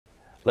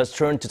Let's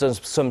turn to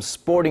some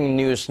sporting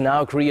news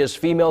now. Korea's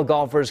female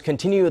golfers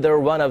continue their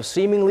run of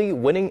seemingly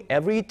winning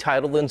every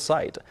title in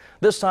sight.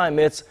 This time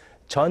it's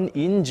Chun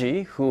In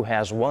who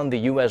has won the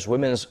U.S.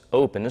 Women's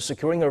Open,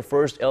 securing her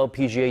first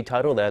LPGA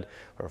title at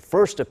her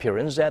first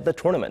appearance at the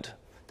tournament.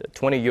 The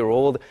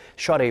 20-year-old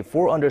shot a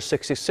 4-under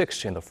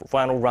 66 in the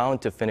final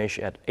round to finish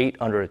at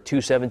 8-under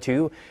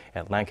 272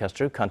 at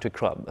Lancaster Country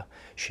Club.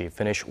 She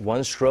finished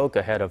one stroke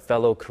ahead of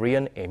fellow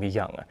Korean Amy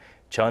Young.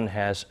 Chun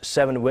has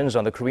 7 wins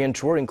on the Korean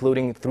Tour,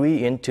 including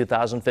 3 in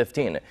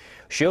 2015.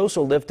 She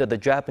also lifted the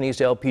Japanese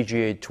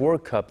LPGA Tour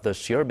Cup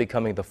this year,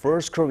 becoming the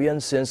first Korean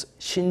since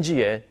Shin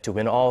Ji to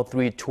win all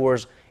 3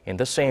 tours in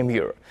the same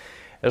year.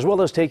 As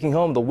well as taking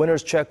home the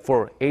winner's check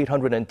for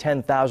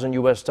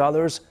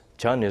 $810,000,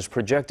 Chun is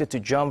projected to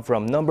jump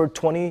from number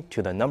 20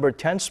 to the number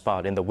 10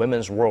 spot in the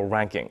women's world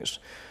rankings.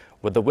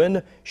 With the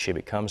win, she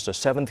becomes the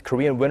 7th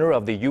Korean winner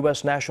of the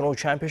U.S. National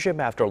Championship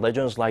after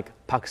legends like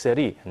Park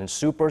Se-ri and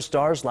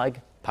superstars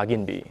like Park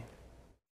In-bi.